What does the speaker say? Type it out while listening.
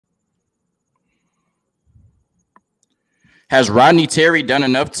Has Rodney Terry done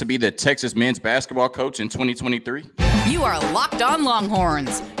enough to be the Texas men's basketball coach in 2023? You are Locked On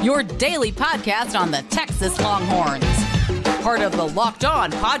Longhorns, your daily podcast on the Texas Longhorns. Part of the Locked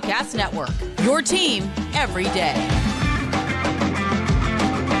On Podcast Network, your team every day.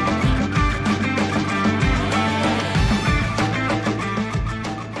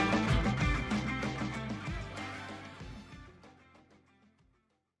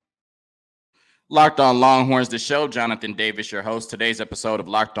 Locked On Longhorns, the show. Jonathan Davis, your host. Today's episode of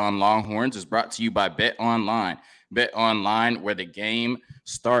Locked On Longhorns is brought to you by Bet Online. Bet Online, where the game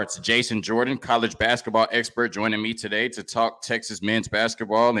starts. Jason Jordan, college basketball expert, joining me today to talk Texas men's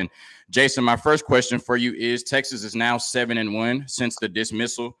basketball. And Jason, my first question for you is: Texas is now 7-1 since the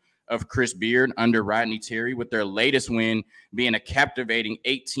dismissal of Chris Beard under Rodney Terry, with their latest win being a captivating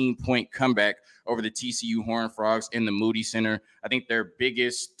 18-point comeback over the TCU Horned Frogs in the Moody Center. I think their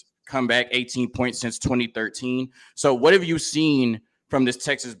biggest comeback, 18 points since 2013. So what have you seen from this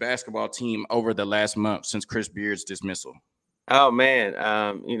Texas basketball team over the last month since Chris Beard's dismissal? Oh, man.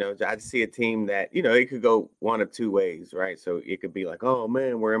 I see a team that, it could go one of two ways, right? So it could be like, oh,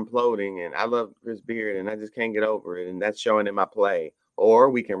 man, we're imploding and I love Chris Beard and I just can't get over it. And that's showing in my play. Or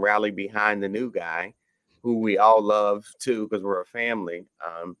we can rally behind the new guy who we all love, too, because we're a family.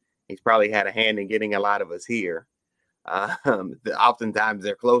 He's probably had a hand in getting a lot of us here. Oftentimes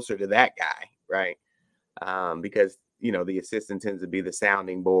they're closer to that guy, right? Because, the assistant tends to be the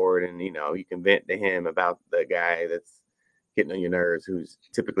sounding board and, you can vent to him about the guy that's getting on your nerves, who's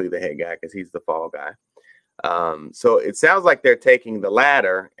typically the head guy because he's the fall guy. So it sounds like they're taking the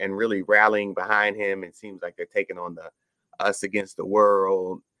latter and really rallying behind him. It seems like they're taking on the us against the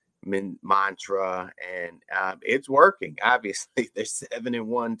world mantra, and it's working. Obviously, they're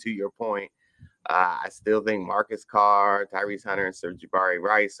 7-1 to your point. I still think Marcus Carr, Tyrese Hunter, and Jabari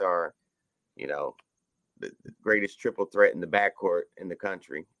Rice are, the greatest triple threat in the backcourt in the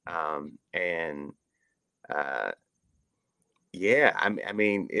country.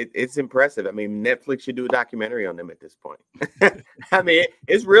 It's impressive. I mean, Netflix should do a documentary on them at this point. I mean,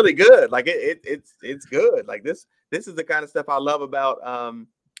 it's really good. Like it's good. Like this is the kind of stuff I love about.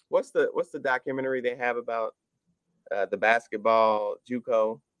 What's the documentary they have about the basketball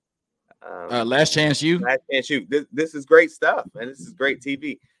JUCO? Last Chance U. Last Chance U. This is great stuff, and this is great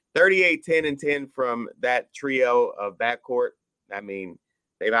TV. 38, 10, and 10 from that trio of backcourt. I mean,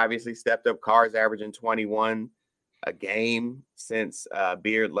 they've obviously stepped up. Carr's averaging 21 a game since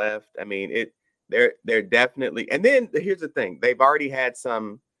Beard left. I mean, they're definitely. And then here's the thing: they've already had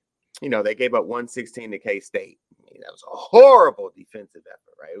some. They gave up 116 to K-State. I mean, that was a horrible defensive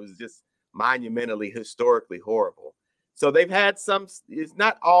effort, right? It was just monumentally, historically horrible. So they've had some. It's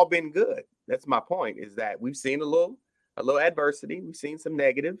not all been good. That's my point. Is that we've seen a little adversity. We've seen some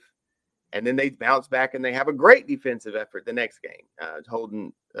negative, and then they bounce back and they have a great defensive effort the next game,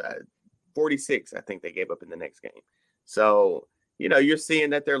 holding 46. I think they gave up in the next game. So you're seeing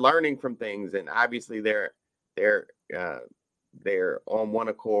that they're learning from things, and obviously they're on one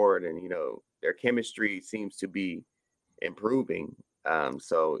accord, and their chemistry seems to be improving.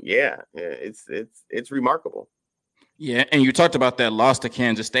 So yeah, it's remarkable. Yeah, and you talked about that loss to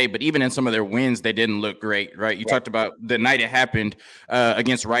Kansas State, but even in some of their wins, they didn't look great, right? You talked about the night it happened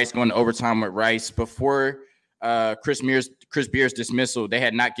against Rice, going to overtime with Rice. Before Chris Beard's dismissal, they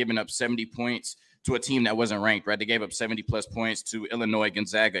had not given up 70 points to a team that wasn't ranked, right? They gave up 70-plus points to Illinois,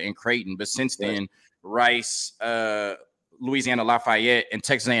 Gonzaga, and Creighton. But since then, Rice, Louisiana Lafayette, and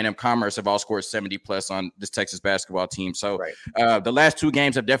Texas A&M Commerce have all scored 70-plus on this Texas basketball team. So the last two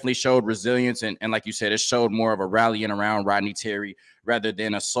games have definitely showed resilience. And like you said, it showed more of a rallying around Rodney Terry rather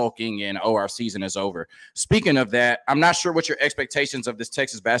than a sulking and, our season is over. Speaking of that, I'm not sure what your expectations of this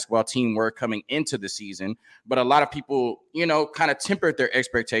Texas basketball team were coming into the season, but a lot of people, kind of tempered their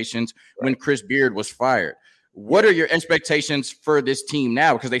expectations when Chris Beard was fired. What are your expectations for this team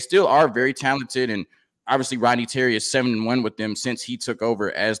now? Because they still are very talented, and obviously, Rodney Terry is 7-1 with them since he took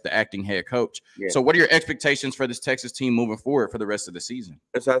over as the acting head coach. Yeah. So what are your expectations for this Texas team moving forward for the rest of the season?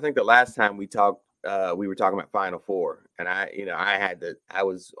 So I think the last time we talked, we were talking about Final Four, and I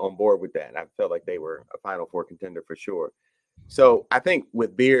was on board with that, and I felt like they were a Final Four contender for sure. So I think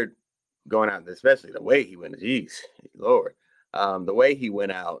with Beard going out, especially the way he went, geez, Lord, the way he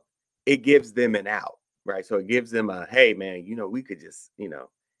went out, it gives them an out, right? So it gives them a, hey, man, we could just,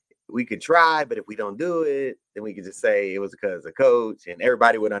 we could try, but if we don't do it, then we could just say it was because of coach, and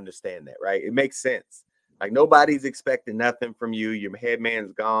everybody would understand that, right? It makes sense. Like nobody's expecting nothing from you. Your head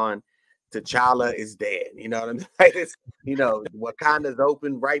man's gone. T'Challa is dead. You know what I'm saying? It's, Wakanda's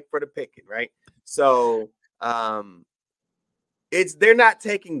open right for the picking, right? So they're not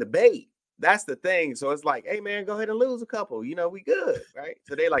taking the bait. that's the thing. So it's like, hey man, go ahead and lose a couple. You know, we good, right?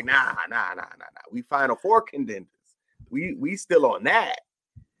 So they're like, nah. We Final Four contenders. We still on that.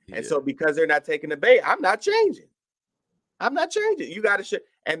 Yeah. And so because they're not taking the bait, I'm not changing. You got to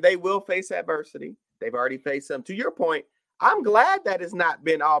and they will face adversity. They've already faced some. To your point, I'm glad that it's not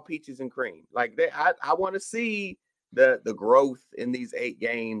been all peaches and cream. Like I want to see the growth in these 8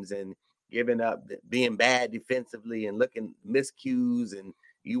 games and giving up, being bad defensively and looking miscues and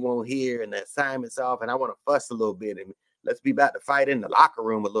you won't hear and the assignment's off. And I want to fuss a little bit and let's be about to fight in the locker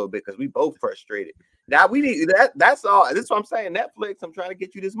room a little bit because we both frustrated. Now we need that. That's all. This is what I'm saying. Netflix, I'm trying to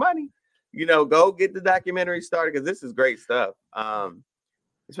get you this money. You know, go get the documentary started because this is great stuff.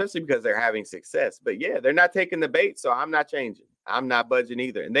 Especially because they're having success. But yeah, they're not taking the bait, so I'm not changing. I'm not budging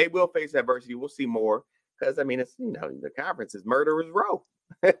either. And they will face adversity. We'll see more because I mean, it's the conference is murderer's row.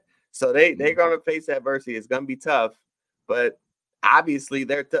 So they're going to face adversity. It's going to be tough, but obviously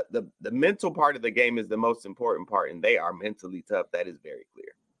they're the mental part of the game is the most important part, and they are mentally tough. That is very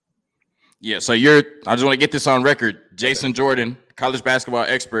clear. Yeah, so I just want to get this on record. Jason Jordan, college basketball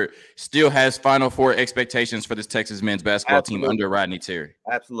expert, still has Final Four expectations for this Texas men's basketball team under Rodney Terry.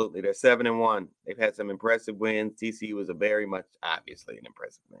 Absolutely. They're 7-1. They've had some impressive wins. TCU was obviously an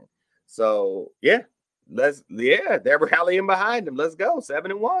impressive win. So they're rallying behind them. Let's go.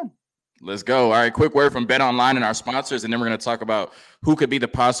 7-1. Let's go. All right, quick word from Bet Online and our sponsors, and then we're going to talk about who could be the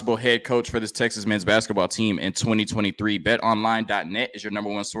possible head coach for this Texas men's basketball team in 2023. BetOnline.net is your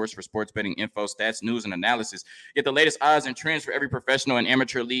 #1 source for sports betting info, stats, news, and analysis. Get the latest odds and trends for every professional and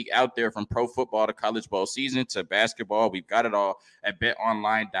amateur league out there, from pro football to college bowl season to basketball. We've got it all at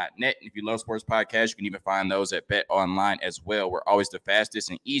BetOnline.net. And if you love sports podcasts, you can even find those at BetOnline as well. We're always the fastest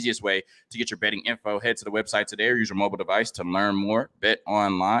and easiest way to get your betting info. Head to the website today or use your mobile device to learn more.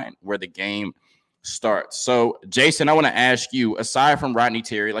 BetOnline, where the game starts. So, Jason, I want to ask you, aside from Rodney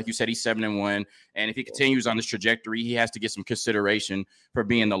Terry, like you said, he's 7-1, and if he continues on this trajectory, he has to get some consideration for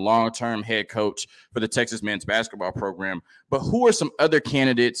being the long-term head coach for the Texas men's basketball program. But who are some other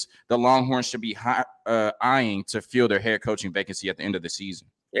candidates the Longhorns should be eyeing to fill their head coaching vacancy at the end of the season?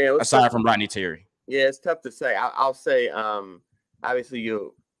 Yeah, aside from Rodney Terry. Yeah, it's tough to say. I'll say, obviously,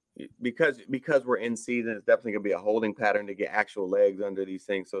 because we're in season, it's definitely gonna be a holding pattern to get actual legs under these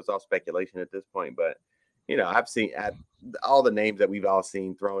things. So it's all speculation at this point. But I've seen all the names that we've all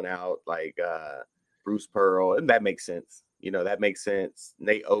seen thrown out, like Bruce Pearl, and that makes sense. That makes sense.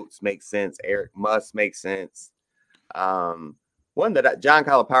 Nate Oates makes sense. Eric Musk makes sense. One that John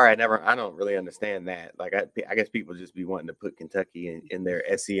Calipari, I don't really understand that. Like I guess people just be wanting to put Kentucky in their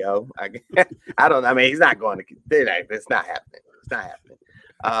SEO. I don't. I mean, he's not going to. It's not happening. It's not happening.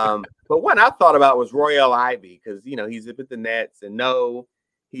 But one I thought about was Royal Ivy because he's up at the Nets, and no,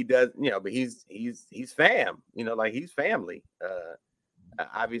 he does, but he's fam, like he's family.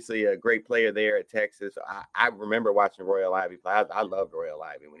 Obviously a great player there at Texas. I remember watching Royal Ivy play. I loved Royal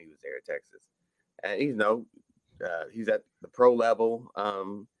Ivy when he was there at Texas, and he's at the pro level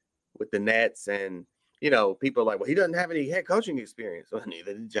with the Nets, and people are like, well, he doesn't have any head coaching experience. Well,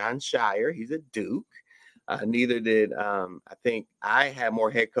 neither did John Shire. He's a Duke. Neither did I think I had more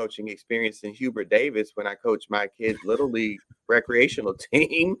head coaching experience than Hubert Davis when I coached my kids' little league recreational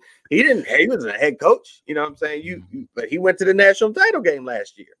team. He was a head coach, you know what I'm saying? But he went to the national title game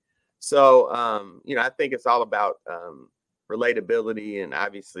last year. So I think it's all about relatability, and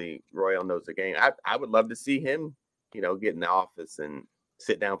obviously Royal knows the game. I would love to see him, get in the office and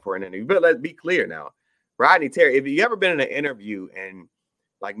sit down for an interview. But let's be clear now. Rodney Terry, if you ever been in an interview and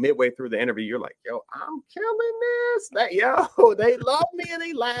like midway through the interview, you're like, yo, I'm killing this. They love me and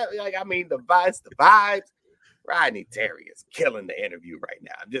they laugh. Like, I mean, the vibes. Rodney Terry is killing the interview right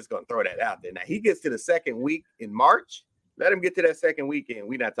now. I'm just going to throw that out there. Now, he gets to the second week in March. Let him get to that second weekend.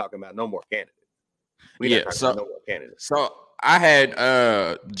 We're not talking about no more candidates. So I had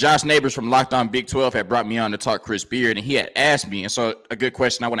Josh Neighbors from Locked On Big 12 had brought me on to talk Chris Beard, and he had asked me, and so a good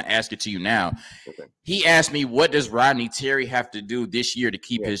question, I want to ask it to you now. Okay. He asked me, what does Rodney Terry have to do this year to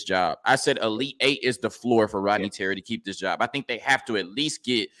keep his job? I said Elite 8 is the floor for Rodney Terry to keep this job. I think they have to at least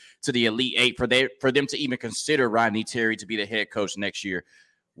get to the Elite 8 for them to even consider Rodney Terry to be the head coach next year.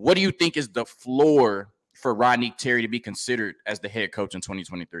 What do you think is the floor for Rodney Terry to be considered as the head coach in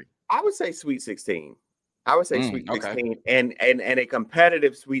 2023? I would say Sweet 16. Sweet 16 and a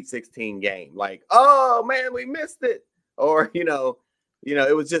competitive Sweet 16 game. Like, oh man, we missed it. Or,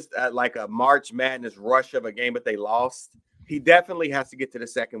 it was just like a March Madness rush of a game, but they lost. He definitely has to get to the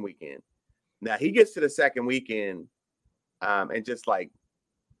second weekend. Now he gets to the second weekend and just like,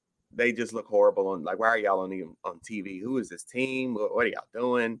 they just look horrible. And like, why are y'all on TV? Who is this team? What are y'all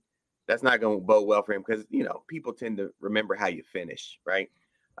doing? That's not going to bode well for him because, people tend to remember how you finish, right?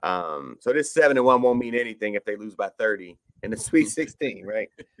 So this 7-1 won't mean anything if they lose by 30 in the Sweet 16, right?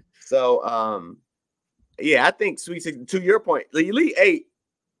 So yeah, I think Sweet 16, to your point, the Elite 8,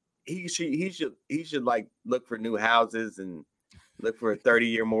 he should like look for new houses and look for a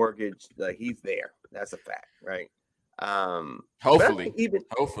 30-year mortgage. Like, he's there. That's a fact, right? Hopefully.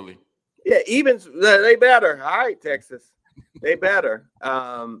 Yeah, even they better. All right, Texas. They better.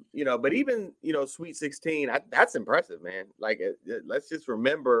 But even, Sweet 16, that's impressive, man. Like, let's just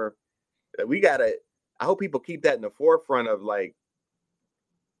remember that I hope people keep that in the forefront of, like,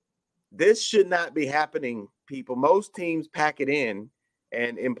 this should not be happening, people. Most teams pack it in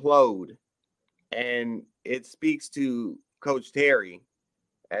and implode. And it speaks to Coach Terry,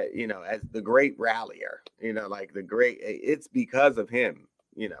 as the great rallier, it's because of him,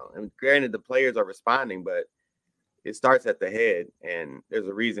 and granted the players are responding, but it starts at the head, and there's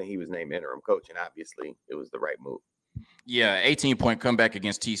a reason he was named interim coach, and obviously it was the right move. Yeah, 18-point comeback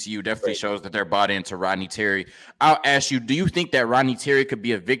against TCU definitely shows that they're bought into Rodney Terry. I'll ask you, do you think that Rodney Terry could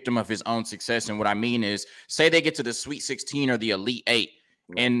be a victim of his own success? And what I mean is, say they get to the Sweet 16 or the Elite 8,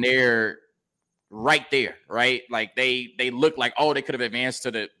 and they're right there, right? Like, they look like, oh, they could have advanced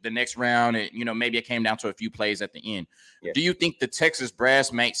to the next round, and, maybe it came down to a few plays at the end. Yeah. Do you think the Texas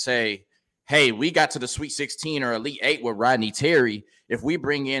brass might say, hey, we got to the Sweet 16 or Elite 8 with Rodney Terry. If we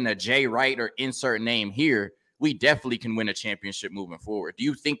bring in a Jay Wright or insert name here, we definitely can win a championship moving forward. Do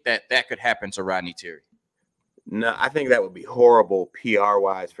you think that could happen to Rodney Terry? No, I think that would be horrible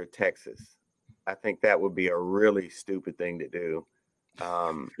PR-wise for Texas. I think that would be a really stupid thing to do,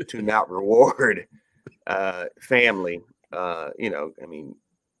 to not reward family.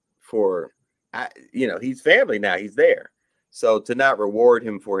 He's family now. He's there. So to not reward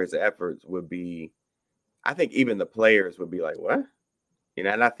him for his efforts would be, I think even the players would be like, what? And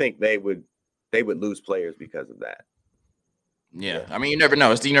I think they would lose players because of that. Yeah. I mean, you never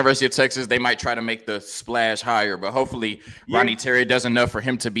know. It's the University of Texas. They might try to make the splash higher, but hopefully Rodney Terry does enough for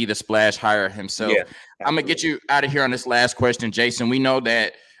him to be the splash higher himself. Yeah, I'm going to get you out of here on this last question, Jason. We know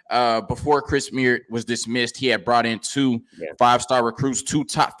that before Chris Mears was dismissed, he had brought in 2 5-star recruits, 2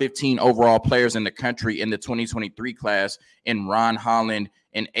 top 15 overall players in the country in the 2023 class, in Ron Holland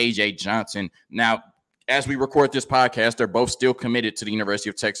and AJ Johnson. Now, as we record this podcast, they're both still committed to the University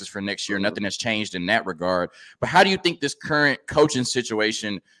of Texas for next year. Nothing has changed in that regard. But how do you think this current coaching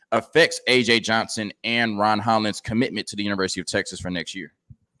situation affects AJ Johnson and Ron Holland's commitment to the University of Texas for next year?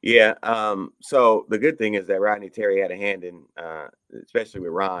 Yeah. So the good thing is that Rodney Terry had a hand in, especially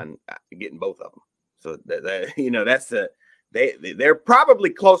with Ron, getting both of them. So they're probably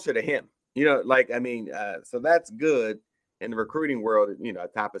closer to him. So that's good. In the recruiting world, a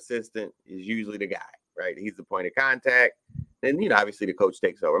top assistant is usually the guy, right? He's the point of contact. And, obviously the coach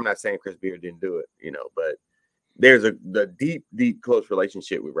takes over. I'm not saying Chris Beard didn't do it, but there's the deep, close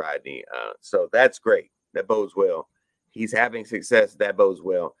relationship with Rodney. So that's great. That bodes well. He's having success. That bodes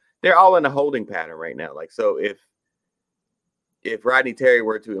well. They're all in a holding pattern right now. Like, so if Rodney Terry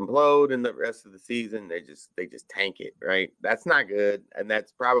were to implode in the rest of the season, they just tank it, right? That's not good. And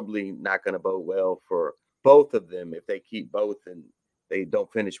that's probably not going to bode well for both of them if they keep both and they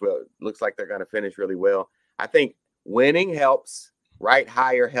don't finish well. It looks like they're going to finish really well. I think winning helps, right?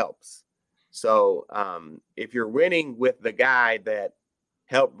 Higher helps. So if you're winning with the guy that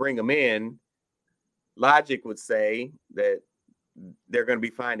helped bring them in, logic would say that they're going to be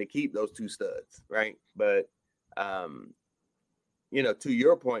fine to keep those 2 studs, right? But to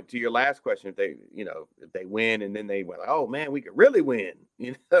your point, to your last question, if they win and then they went, oh man, we could really win,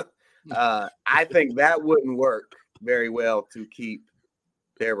 I think that wouldn't work very well to keep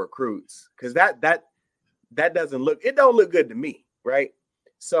their recruits, because that don't look good to me, right?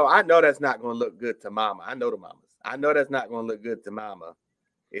 So I know that's not going to look good to mama. I know the mamas. I know that's not going to look good to mama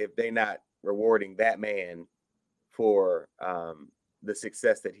if they're not rewarding that man for the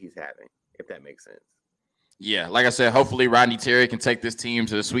success that he's having, if that makes sense. Yeah, like I said, hopefully Rodney Terry can take this team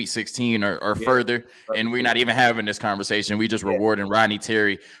to the Sweet 16 or further, and we're not even having this conversation. We just rewarding Rodney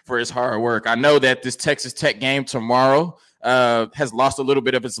Terry for his hard work. I know that this Texas Tech game tomorrow has lost a little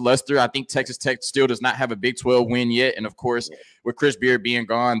bit of its luster. I think Texas Tech still does not have a Big 12 win yet, and of course, with Chris Beard being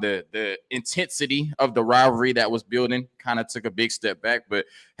gone, the intensity of the rivalry that was building kind of took a big step back. But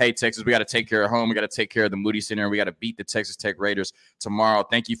hey, Texas, we got to take care of home. We got to take care of the Moody Center, and we got to beat the Texas Tech Raiders tomorrow.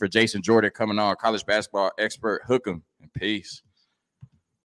 Thank you for Jason Jordan coming on, college basketball expert. Hook 'em and peace.